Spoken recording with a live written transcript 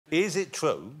Is it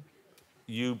true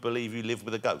you believe you live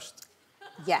with a ghost?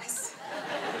 Yes.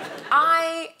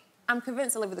 I am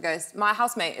convinced I live with a ghost. My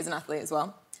housemate is an athlete as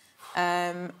well.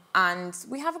 And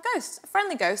we have a ghost, a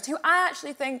friendly ghost, who I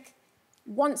actually think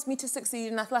wants me to succeed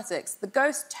in athletics. The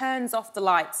ghost turns off the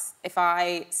lights if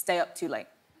I stay up too late.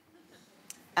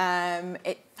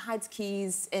 It hides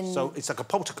keys in... So it's like a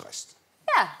poltergeist?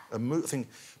 Yeah. A thing.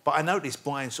 But I noticed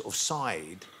Brian sort of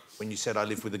sighed when you said I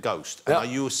live with a ghost. And are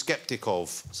you a sceptic of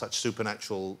such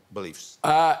supernatural beliefs?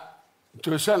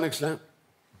 To a certain extent.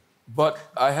 But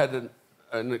I had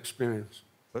an experience.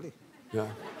 Really? Yeah.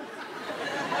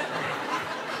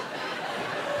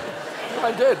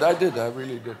 I did, I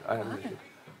really did.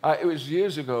 It was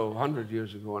years ago, 100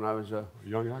 years ago, when I was a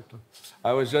young actor.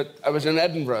 I was in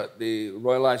Edinburgh at the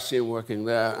Royal Lyceum working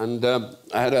there, and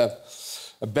I had a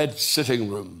bed sitting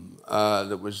room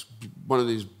that was one of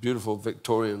these beautiful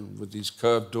Victorian with these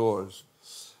curved doors.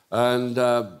 And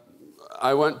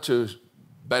I went to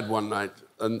bed one night,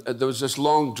 and there was this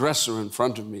long dresser in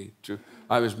front of me.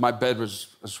 My bed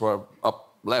was sort of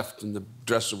up left, and the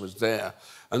dresser was there.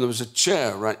 And there was a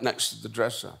chair right next to the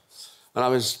dresser. And I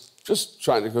was just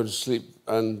trying to go to sleep,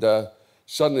 and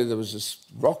suddenly there was this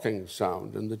rocking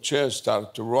sound, and the chair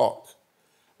started to rock.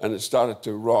 And it started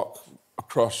to rock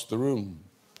across the room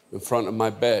in front of my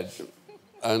bed.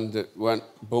 And it went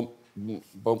bump, bump,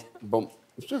 bump, bump,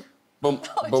 bump,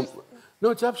 bump.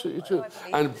 No, it's absolutely true.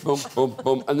 And bump, bump,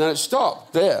 bump. And then it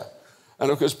stopped there. And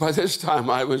of course, by this time,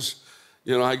 I was...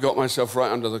 You know, I got myself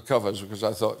right under the covers because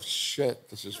I thought, shit,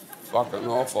 this is fucking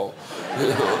awful. You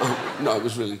know? No, it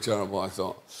was really terrible, I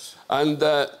thought. And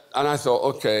I thought,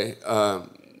 OK,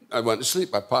 I went to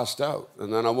sleep, I passed out.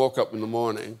 And then I woke up in the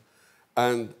morning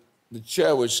and the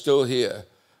chair was still here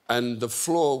and the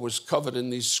floor was covered in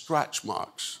these scratch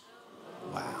marks.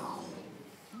 Wow.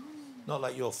 Not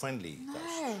like your friendly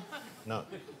ghost. No.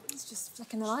 It's just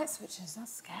flicking the light switches,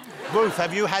 that's scary. Ruth,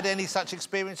 have you had any such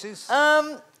experiences?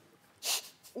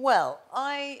 Well,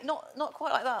 not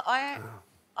quite like that.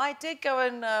 I did go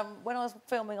and when I was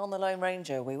filming on the Lone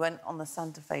Ranger, we went on the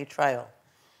Santa Fe Trail,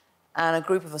 and a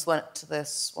group of us went to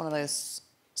one of those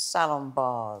saloon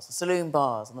bars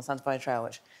on the Santa Fe Trail,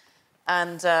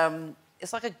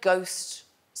 it's like a ghost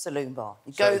saloon bar.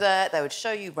 You go there, they would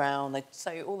show you round, they'd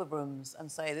show you all the rooms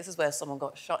and say, this is where someone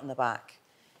got shot in the back,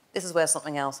 this is where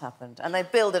something else happened, and they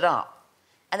build it up.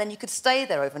 And then you could stay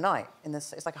there overnight.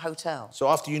 It's like a hotel. So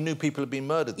after you knew people had been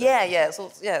murdered there? Yeah. It's all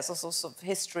sorts of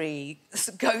history,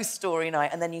 ghost story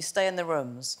night, and then you stay in the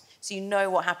rooms, so you know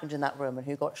what happened in that room and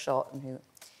who got shot and who.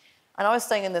 And I was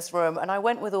staying in this room, and I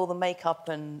went with all the makeup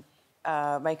and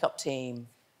makeup team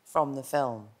from the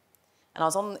film, and I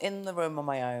was in the room on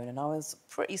my own, and I was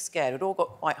pretty scared. We'd all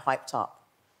got quite hyped up,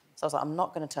 so I was like, I'm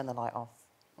not going to turn the light off.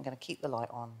 I'm going to keep the light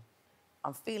on.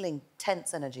 I'm feeling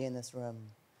tense energy in this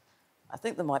room. I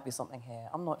think there might be something here.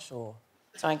 I'm not sure.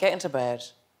 So I get into bed.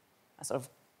 I sort of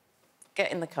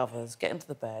get in the covers, get into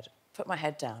the bed, put my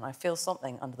head down. I feel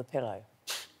something under the pillow.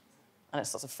 And it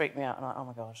starts to freak me out. And I'm like, oh,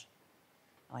 my God.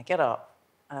 And I get up,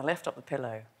 and I lift up the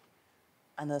pillow,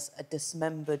 and there's a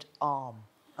dismembered arm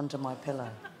under my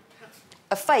pillow.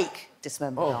 A fake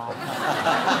dismembered arm.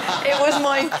 It was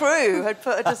my crew who had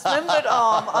put a dismembered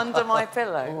arm under my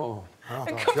pillow. Oh,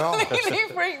 it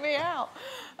completely freaked me out.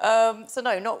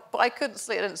 But I couldn't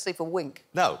sleep. I didn't sleep a wink.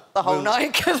 No. The whole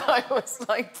night because I was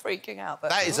like freaking out. But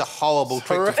that is a horrible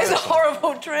trick to play. It's a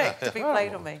horrible trick to be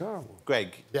played on me. Terrible.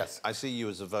 Greg. Yes. I see you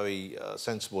as a very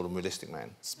sensible and realistic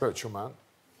man. Spiritual man.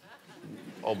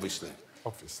 Obviously.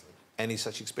 Obviously. Any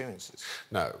such experiences?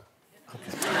 No.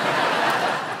 Okay.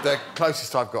 The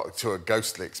closest I've got to a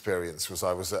ghostly experience was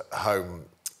I was at home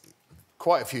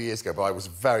quite a few years ago, but I was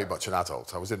very much an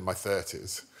adult. I was in my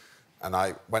 30s. And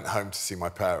I went home to see my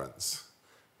parents.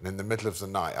 And in the middle of the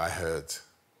night, I heard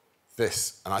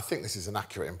this, and I think this is an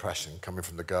accurate impression coming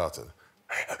from the garden.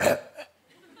 I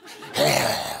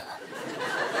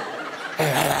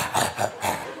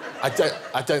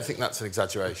don't think that's an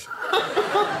exaggeration.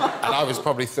 And I was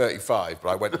probably 35, but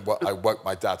I woke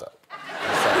my dad up.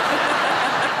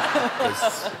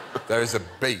 Said, there is a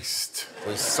beast.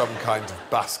 There's some kind of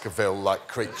Baskerville-like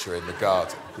creature in the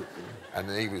garden.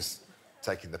 And he was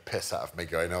taking the piss out of me,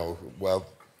 going, oh, well,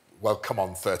 come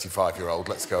on, 35-year-old,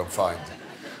 let's go and find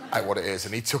out what it is.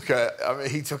 And he took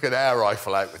an air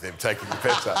rifle out with him, taking the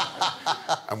piss out.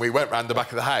 And we went round the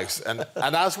back of the house. And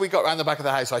as we got round the back of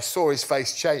the house, I saw his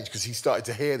face change because he started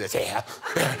to hear this. And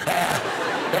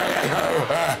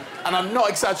I'm not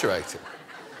exaggerating.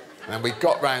 And we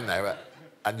got round there,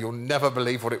 and you'll never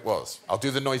believe what it was. I'll do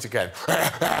the noise again.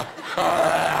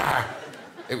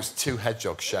 It was two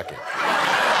hedgehogs shagging.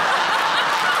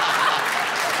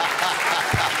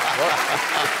 Oh.